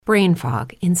Brain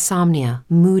fog, insomnia,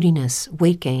 moodiness,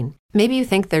 weight gain. Maybe you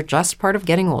think they're just part of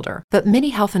getting older, but MIDI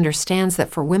Health understands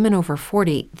that for women over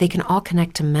 40, they can all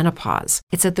connect to menopause.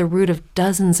 It's at the root of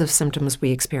dozens of symptoms we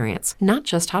experience, not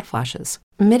just hot flashes.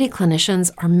 MIDI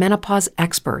clinicians are menopause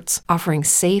experts, offering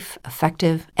safe,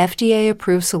 effective,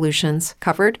 FDA-approved solutions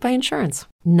covered by insurance.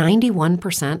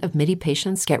 91% of MIDI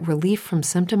patients get relief from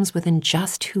symptoms within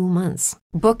just 2 months.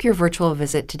 Book your virtual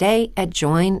visit today at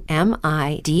joinmidi.com.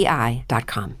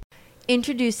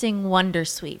 Introducing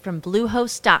Wondersuite from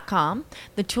Bluehost.com,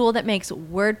 the tool that makes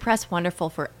WordPress wonderful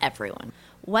for everyone.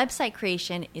 Website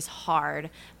creation is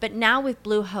hard, but now with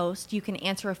Bluehost, you can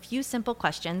answer a few simple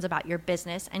questions about your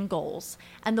business and goals,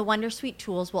 and the Wondersuite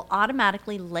tools will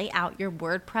automatically lay out your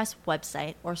WordPress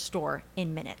website or store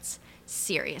in minutes.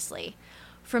 Seriously.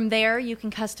 From there, you can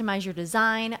customize your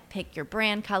design, pick your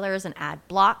brand colors, and add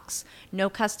blocks. No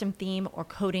custom theme or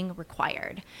coding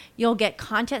required. You'll get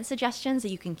content suggestions that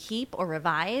you can keep or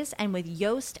revise, and with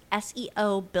Yoast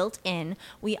SEO built in,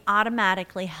 we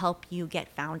automatically help you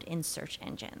get found in search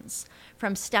engines.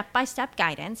 From step-by-step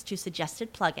guidance to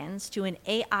suggested plugins to an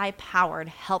AI-powered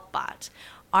help bot,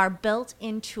 our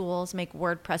built-in tools make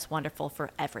WordPress wonderful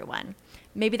for everyone.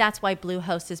 Maybe that's why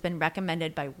Bluehost has been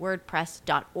recommended by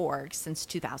WordPress.org since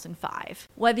 2005.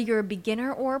 Whether you're a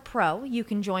beginner or a pro, you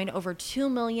can join over 2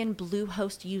 million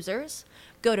Bluehost users.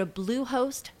 Go to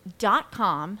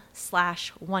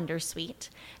bluehost.com/wondersuite.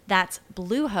 That's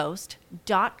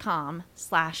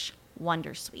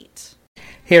bluehost.com/wondersuite.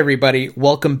 Hey everybody,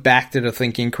 welcome back to the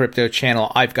Thinking Crypto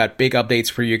channel. I've got big updates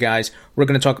for you guys. We're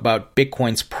going to talk about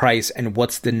Bitcoin's price and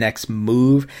what's the next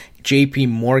move. JP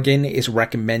Morgan is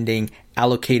recommending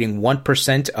allocating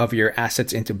 1% of your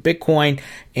assets into Bitcoin,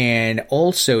 and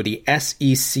also the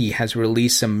SEC has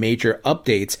released some major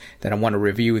updates that I want to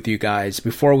review with you guys.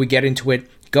 Before we get into it,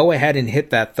 go ahead and hit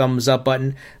that thumbs up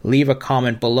button, leave a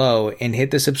comment below, and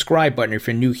hit the subscribe button if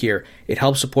you're new here. It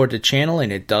helps support the channel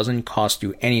and it doesn't cost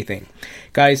you anything.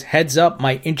 Guys, heads up,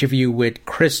 my interview with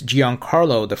Chris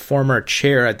Giancarlo, the former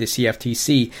chair at the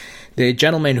CFTC, the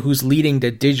gentleman who's leading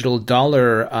the digital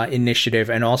dollar initiative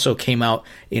and also came out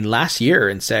in last year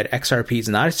and said XRP is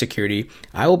not a security.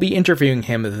 I will be interviewing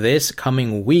him this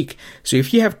coming week. So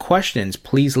if you have questions,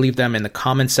 please leave them in the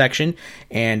comment section,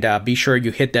 and be sure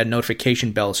you hit that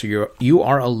notification bell so you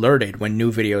are alerted when new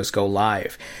videos go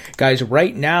live. Guys,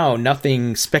 right now,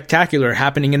 nothing spectacular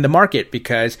happening in the market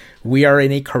because we are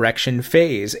in a correction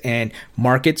phase and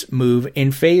markets move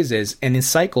in phases and in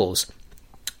cycles.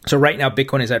 So right now,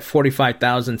 Bitcoin is at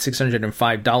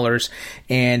 $45,605.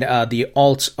 And the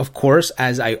alts, of course,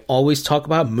 as I always talk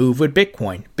about, move with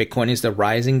Bitcoin. Bitcoin is the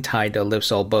rising tide that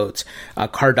lifts all boats.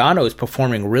 Cardano is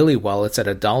performing really well. It's at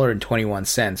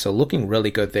 $1.21. So looking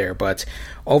really good there. But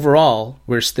overall,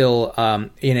 we're still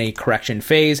in a correction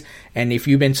phase. And if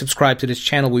you've been subscribed to this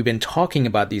channel, we've been talking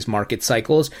about these market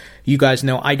cycles. You guys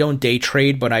know I don't day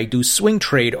trade, but I do swing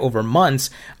trade over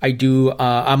months.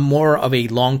 I'm more of a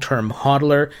long-term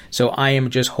hodler. So I am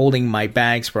just holding my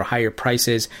bags for higher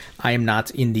prices. I am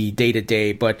not in the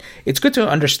day-to-day, but it's good to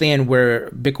understand where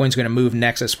Bitcoin's going to move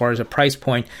next as far as a price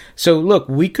point. So look,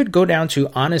 we could go down to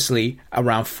honestly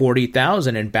around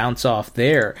 40,000 and bounce off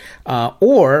there.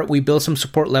 Or we build some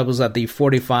support levels at the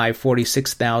 $45,000,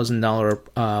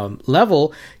 $46,000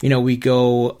 level. You know, we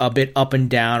go a bit up and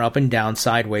down,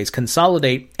 sideways,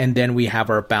 consolidate, and then we have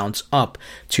our bounce up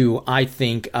to, I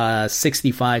think,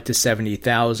 65 to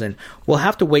 70,000. We'll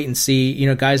have to wait and see. You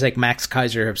know, guys like Max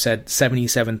Kaiser have said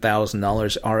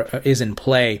 $77,000 is in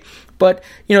play. But,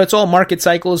 you know, it's all market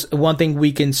cycles. One thing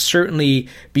we can certainly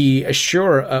be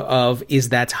assured of is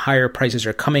that higher prices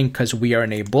are coming because we are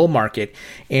in a bull market.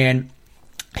 And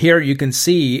here you can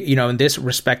see, you know, in this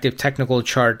respective technical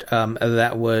chart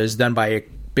that was done by a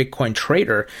Bitcoin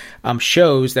trader,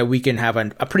 shows that we can have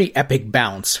a pretty epic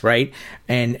bounce, right?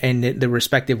 And the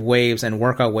respective waves and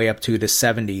work our way up to the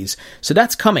 70s. So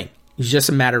that's coming. It's just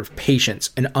a matter of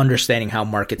patience and understanding how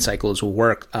market cycles will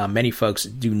work. Many folks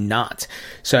do not.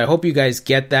 So I hope you guys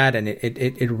get that and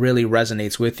it really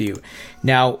resonates with you.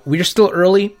 Now, we're still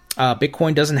early.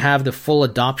 Bitcoin doesn't have the full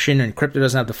adoption and crypto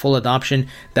doesn't have the full adoption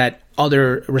that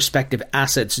other respective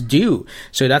assets do.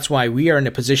 So that's why we are in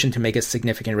a position to make a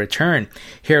significant return.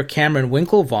 Here, Cameron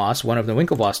Winklevoss, one of the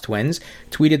Winklevoss twins,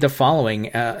 tweeted the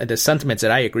following, the sentiments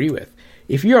that I agree with.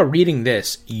 If you are reading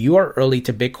this, you are early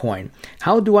to Bitcoin.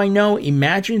 How do I know?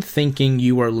 Imagine thinking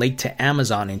you were late to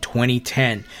Amazon in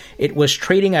 2010. It was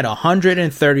trading at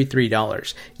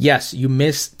 $133. Yes, you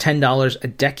missed $10 a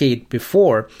decade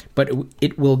before, but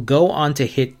it will go on to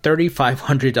hit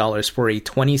 $3,500 for a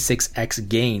 26x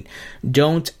gain.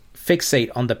 Don't fixate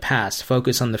on the past,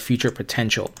 focus on the future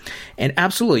potential. And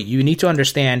absolutely, you need to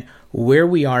understand where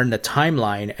we are in the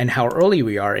timeline and how early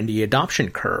we are in the adoption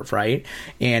curve, right?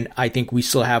 And I think we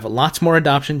still have lots more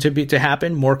adoption to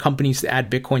happen, more companies to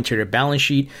add Bitcoin to their balance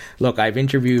sheet. Look, I've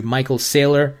interviewed Michael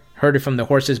Saylor, heard it from the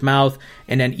horse's mouth,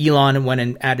 and then Elon went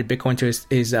and added Bitcoin to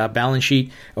his balance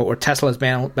sheet, or Tesla's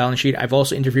balance sheet. I've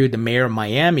also interviewed the mayor of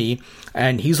Miami,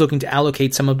 and he's looking to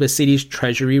allocate some of the city's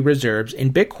treasury reserves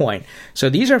in Bitcoin. So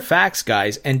these are facts,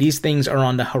 guys, and these things are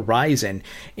on the horizon.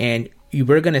 And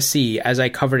we're going to see, as I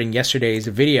covered in yesterday's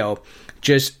video,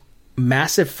 just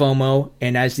massive FOMO.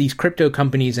 And as these crypto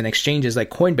companies and exchanges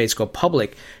like Coinbase go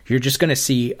public, you're just going to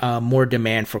see more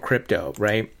demand for crypto,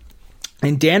 right?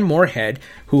 And Dan Moorhead,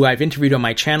 who I've interviewed on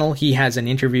my channel, he has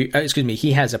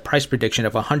he has a price prediction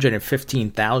of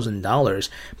 $115,000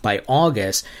 by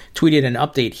August, tweeted an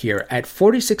update here at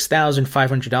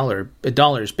 $46,500.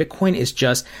 Bitcoin is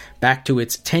just back to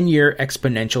its 10-year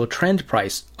exponential trend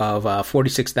price of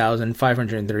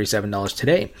 $46,537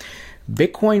 today.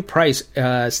 Bitcoin price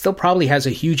still probably has a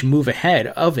huge move ahead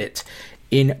of it.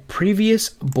 In previous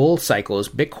bull cycles,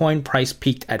 Bitcoin price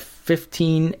peaked at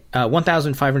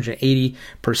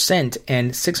 1,580%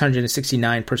 and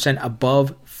 669%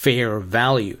 above fair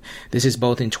value. This is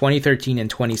both in 2013 and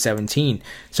 2017.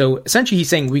 So essentially he's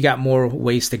saying we got more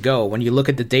ways to go when you look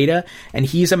at the data, and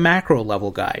he's a macro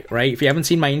level guy, right? If you haven't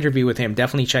seen my interview with him,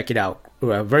 definitely check it out.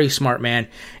 A very smart man.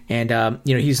 And,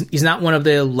 he's not one of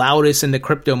the loudest in the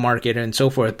crypto market and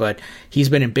so forth, but he's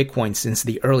been in Bitcoin since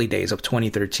the early days of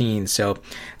 2013. So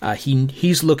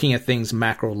he's looking at things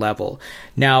macro level.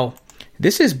 Now,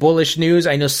 this is bullish news.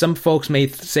 I know some folks may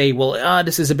say, well,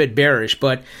 this is a bit bearish,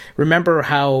 but remember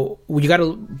how you got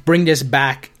to bring this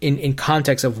back in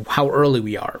context of how early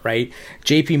we are, right?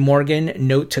 JP Morgan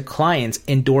note to clients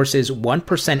endorses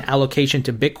 1% allocation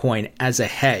to Bitcoin as a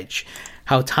hedge.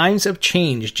 How times have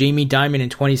changed. Jamie Dimon in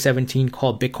 2017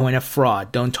 called Bitcoin a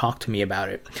fraud. Don't talk to me about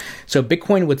it. So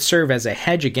Bitcoin would serve as a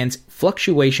hedge against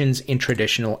fluctuations in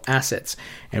traditional assets.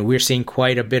 And we're seeing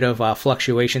quite a bit of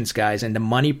fluctuations, guys. And the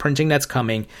money printing that's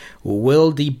coming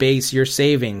will debase your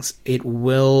savings. It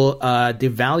will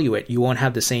devalue it. You won't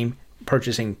have the same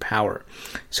purchasing power.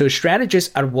 So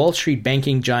strategists at Wall Street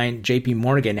banking giant JP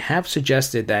Morgan have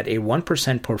suggested that a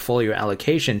 1% portfolio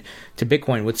allocation to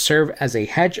Bitcoin would serve as a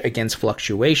hedge against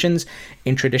fluctuations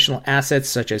in traditional assets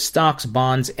such as stocks,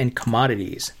 bonds, and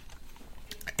commodities.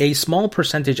 A small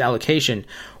percentage allocation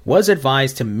was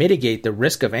advised to mitigate the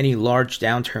risk of any large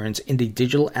downturns in the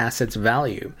digital assets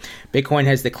value. Bitcoin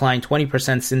has declined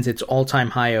 20% since its all-time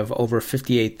high of over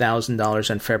 $58,000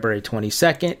 on February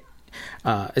 21st,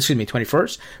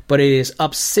 but it is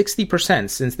up 60%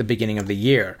 since the beginning of the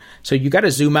year. So you got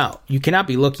to zoom out. You cannot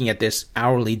be looking at this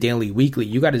hourly, daily, weekly.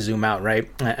 You got to zoom out, right?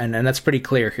 And that's pretty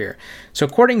clear here. So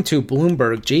according to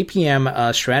Bloomberg,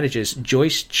 JPM strategist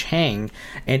Joyce Chang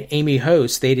and Amy Ho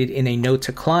stated in a note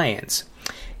to clients,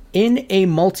 in a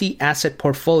multi-asset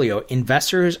portfolio,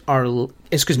 investors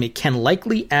can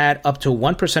likely add up to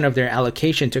 1% of their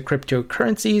allocation to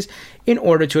cryptocurrencies in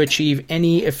order to achieve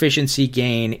any efficiency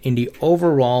gain in the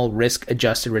overall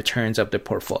risk-adjusted returns of the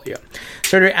portfolio.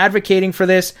 So they're advocating for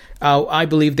this. I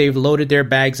believe they've loaded their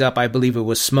bags up. I believe it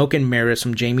was smoke and mirrors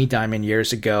from Jamie Dimon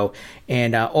years ago.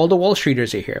 And all the Wall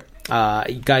Streeters are here.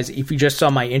 Guys, if you just saw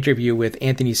my interview with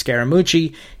Anthony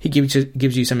Scaramucci, he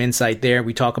gives you some insight there.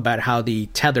 We talk about how the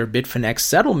Tether Bitfinex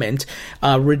settlement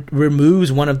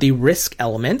removes one of the risk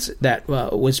elements that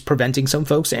was preventing some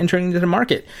folks entering into the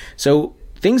market. So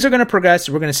things are going to progress.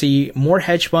 We're going to see more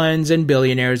hedge funds and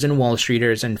billionaires and Wall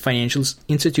Streeters and financial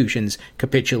institutions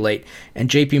capitulate. And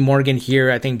JP Morgan here,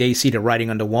 I think they see the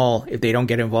writing on the wall. If they don't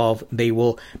get involved, they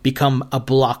will become a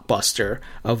blockbuster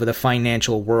of the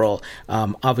financial world.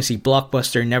 Obviously,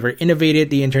 Blockbuster never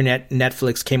innovated the internet.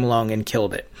 Netflix came along and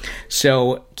killed it.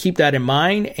 So keep that in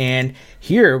mind. And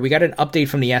here we got an update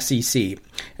from the SEC.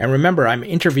 And remember, I'm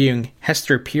interviewing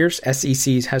Hester Peirce,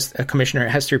 SEC's Commissioner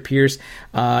Hester Peirce,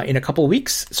 in a couple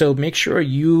weeks. So make sure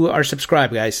you are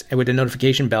subscribed, guys, with the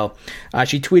notification bell.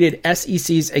 She tweeted,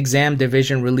 SEC's exam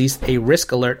division released a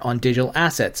risk alert on digital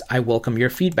assets. I welcome your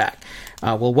feedback.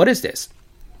 Well, what is this?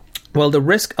 Well, the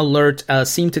risk alert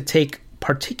seemed to take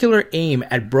particular aim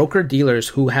at broker-dealers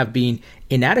who have been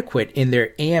inadequate in their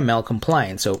AML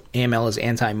compliance. So AML is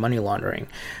anti-money laundering.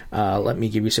 Let me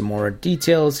give you some more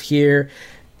details here.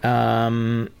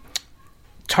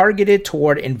 Targeted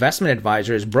toward investment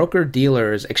advisors,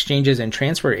 broker-dealers, exchanges, and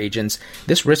transfer agents,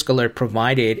 this risk alert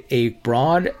provided a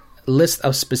broad list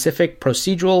of specific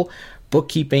procedural,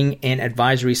 bookkeeping, and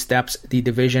advisory steps the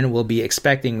division will be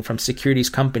expecting from securities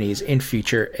companies in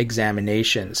future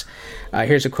examinations.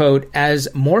 Here's a quote. As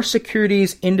more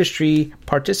securities industry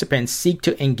participants seek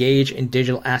to engage in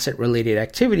digital asset-related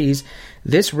activities,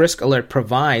 this risk alert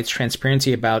provides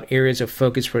transparency about areas of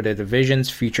focus for the division's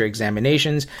future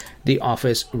examinations, the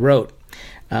office wrote.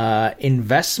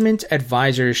 Investment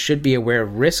advisors should be aware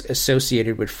of risk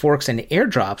associated with forks and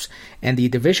airdrops, and the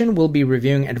division will be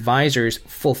reviewing advisors'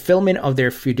 fulfillment of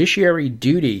their fiduciary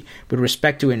duty with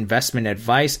respect to investment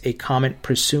advice, a comment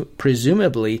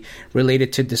presumably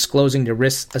related to disclosing the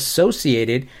risks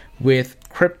associated with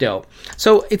crypto.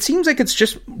 So it seems like it's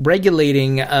just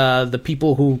regulating the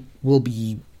people who will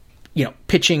be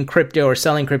pitching crypto or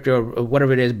selling crypto or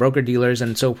whatever it is, broker dealers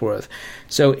and so forth.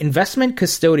 So investment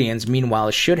custodians,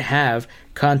 meanwhile, should have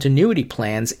continuity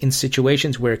plans in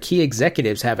situations where key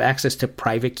executives have access to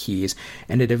private keys,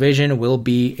 and the division will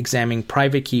be examining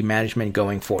private key management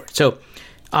going forward. So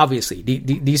obviously,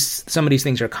 some of these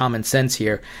things are common sense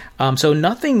here. So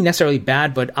nothing necessarily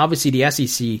bad, but obviously the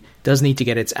SEC does need to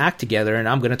get its act together, and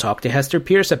I'm going to talk to Hester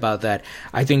Pierce about that.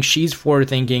 I think she's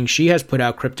forward-thinking. She has put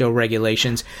out crypto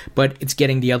regulations, but it's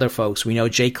getting the other folks. We know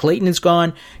Jay Clayton is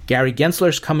gone. Gary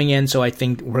Gensler's coming in, so I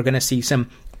think we're going to see some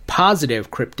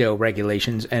positive crypto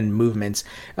regulations and movements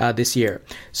this year.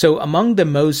 So among the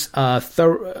most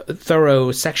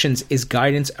thorough sections is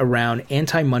guidance around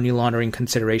anti-money laundering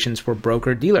considerations for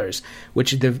broker-dealers,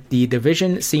 which the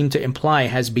division seemed to imply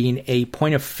has been a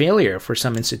point of failure for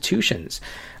some institutions.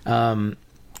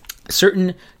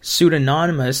 Certain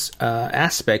pseudonymous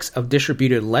aspects of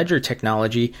distributed ledger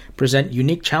technology present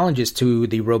unique challenges to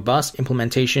the robust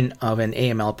implementation of an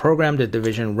AML program, the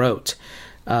division wrote.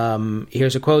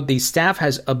 Here's a quote. The staff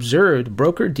has observed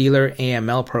broker-dealer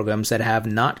AML programs that have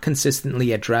not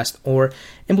consistently addressed or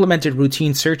implemented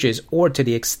routine searches, or to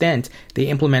the extent they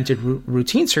implemented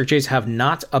routine searches, have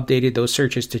not updated those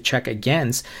searches to check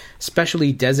against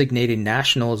specially designated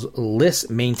nationals lists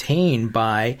maintained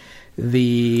by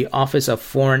the Office of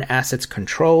Foreign Assets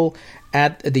Control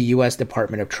at the U.S.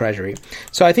 Department of Treasury.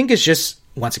 So I think it's just,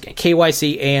 once again,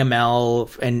 KYC,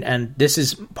 AML, and this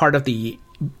is part of the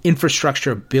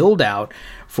infrastructure build out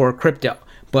for crypto,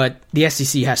 but the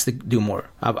SEC has to do more.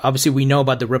 Obviously, we know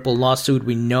about the Ripple lawsuit.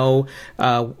 We know,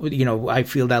 I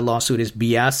feel that lawsuit is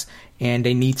BS, and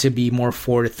they need to be more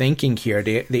forward-thinking here.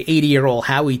 The 80-year-old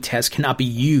Howey test cannot be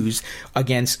used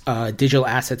against digital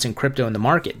assets and crypto in the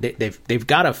market. They've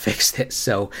got to fix this.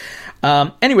 So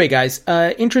anyway, guys,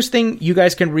 interesting. You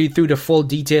guys can read through the full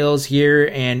details here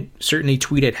and certainly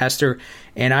tweet at Hester,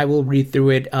 and I will read through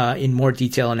it in more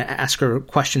detail and ask her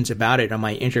questions about it on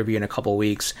my interview in a couple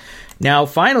weeks. Now,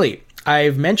 finally,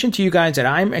 I've mentioned to you guys that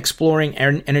I'm exploring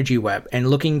Energy Web and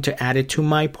looking to add it to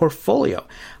my portfolio.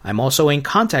 I'm also in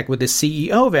contact with the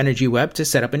CEO of Energy Web to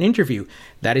set up an interview.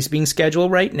 That is being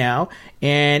scheduled right now.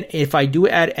 And if I do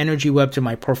add Energy Web to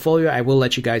my portfolio, I will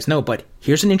let you guys know. But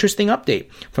here's an interesting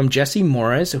update from Jesse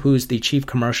Morris, who's the Chief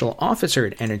Commercial Officer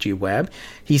at Energy Web.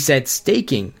 He said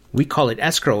staking, we call it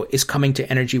escrow, is coming to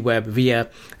Energy Web via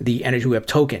the Energy Web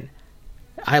token.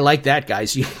 I like that,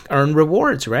 guys. You earn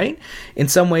rewards, right? In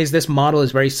some ways, this model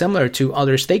is very similar to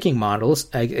other staking models,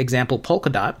 example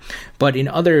Polkadot, but in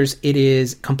others, it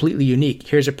is completely unique.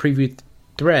 Here's a preview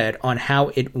thread on how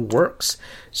it works.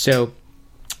 So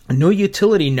new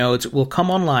utility nodes will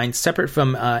come online separate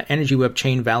from Energy Web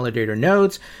Chain Validator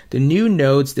nodes. The new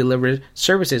nodes deliver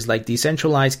services like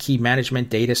decentralized key management,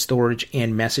 data storage,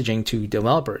 and messaging to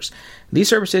developers. These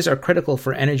services are critical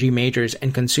for energy majors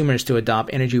and consumers to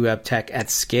adopt Energy Web tech at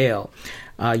scale.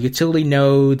 Utility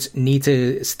nodes need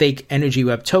to stake Energy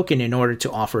Web token in order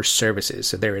to offer services.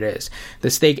 So there it is.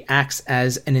 The stake acts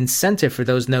as an incentive for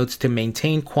those nodes to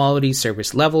maintain quality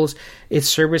service levels. Its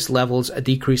service levels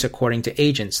decrease according to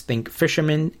agents. Think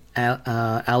fishermen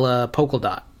a la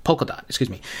Polkadot.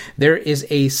 There is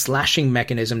a slashing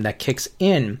mechanism that kicks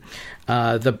in.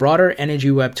 The broader Energy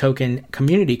Web token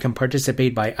community can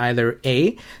participate by either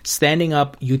A, standing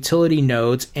up utility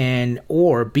nodes, and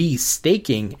or B,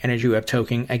 staking Energy Web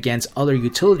token against other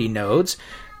utility nodes.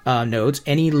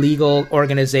 Any legal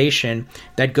organization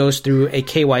that goes through a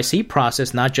KYC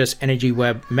process, not just Energy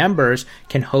Web members,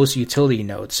 can host utility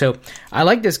nodes. So I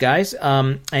like this, guys.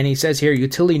 And he says here,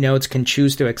 utility nodes can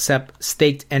choose to accept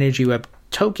staked Energy Web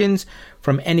tokens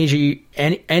from any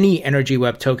Energy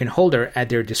Web token holder at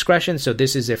their discretion. So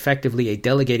this is effectively a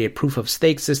delegated proof of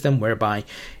stake system whereby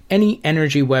any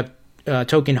Energy Web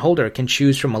token holder can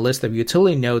choose from a list of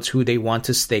utility nodes who they want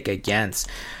to stake against.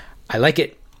 I like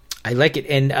it.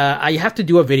 And I have to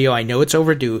do a video. I know it's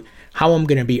overdue how I'm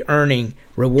going to be earning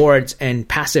rewards and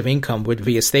passive income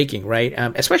via staking, right?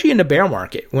 Especially in the bear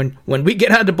market. When we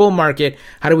get out of the bull market,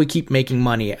 how do we keep making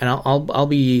money? And I'll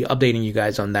be updating you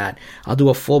guys on that. I'll do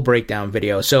a full breakdown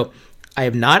video. So I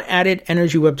have not added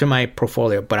Energy Web to my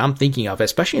portfolio, but I'm thinking of,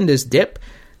 especially in this dip,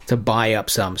 to buy up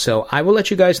some. So I will let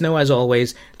you guys know, as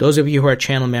always. Those of you who are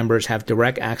channel members have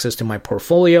direct access to my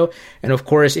portfolio. And of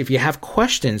course, if you have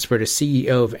questions for the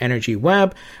CEO of Energy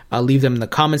Web, leave them in the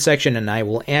comment section and I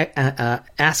will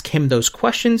ask him those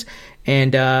questions.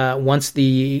 And once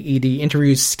the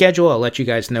interview is scheduled, I'll let you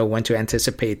guys know when to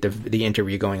anticipate the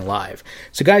interview going live.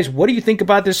 So guys, what do you think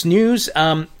about this news?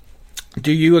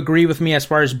 Do you agree with me as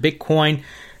far as Bitcoin?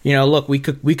 You know, look, we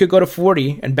could go to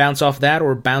 40 and bounce off that,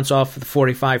 or bounce off the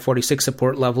 45, 46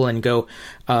 support level and go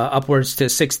upwards to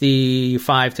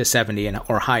 65 to 70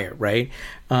 or higher, right?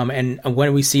 And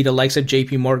when we see the likes of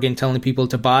JP Morgan telling people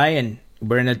to buy and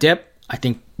we're in a dip, I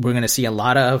think we're going to see a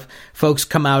lot of folks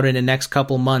come out in the next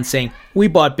couple months saying, we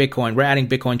bought Bitcoin, we're adding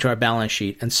Bitcoin to our balance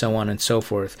sheet, and so on and so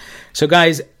forth. So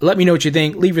guys, let me know what you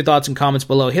think. Leave your thoughts and comments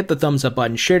below. Hit the thumbs up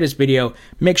button, share this video,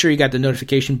 make sure you got the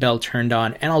notification bell turned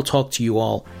on, and I'll talk to you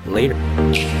all later.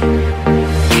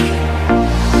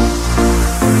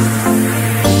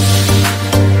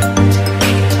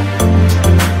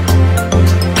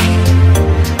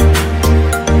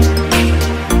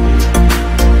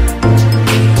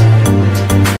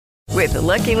 With the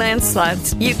Lucky Land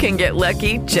Slots, you can get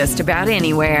lucky just about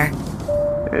anywhere.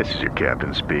 This is your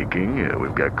captain speaking.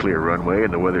 We've got clear runway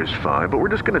and the weather's fine, but we're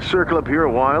just going to circle up here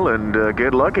a while and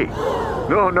get lucky.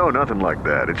 No, nothing like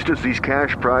that. It's just these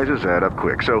cash prizes add up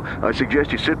quick. So I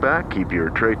suggest you sit back, keep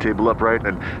your tray table upright,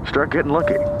 and start getting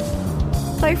lucky.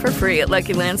 Play for free at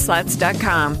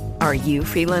LuckyLandSlots.com. Are you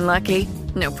feeling lucky?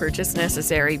 No purchase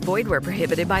necessary. Void where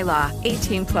prohibited by law.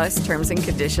 18+ terms and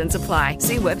conditions apply.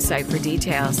 See website for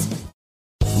details.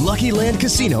 Lucky Land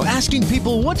Casino, asking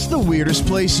people, what's the weirdest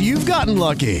place you've gotten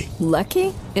lucky?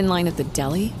 Lucky? In line at the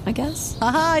deli, I guess?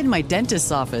 Aha, in my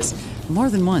dentist's office. More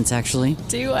than once, actually.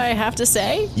 Do I have to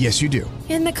say? Yes, you do.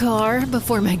 In the car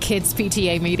before my kids'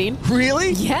 PTA meeting.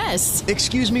 Really? Yes.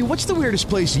 Excuse me, what's the weirdest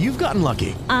place you've gotten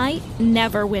lucky? I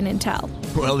never win and tell.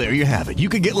 Well, there you have it. You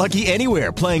can get lucky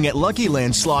anywhere, playing at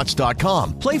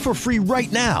LuckyLandSlots.com. Play for free right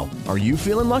now. Are you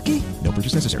feeling lucky? No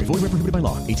purchase necessary. Void where prohibited by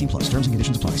law. 18+. Terms and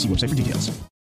conditions apply. See website for details.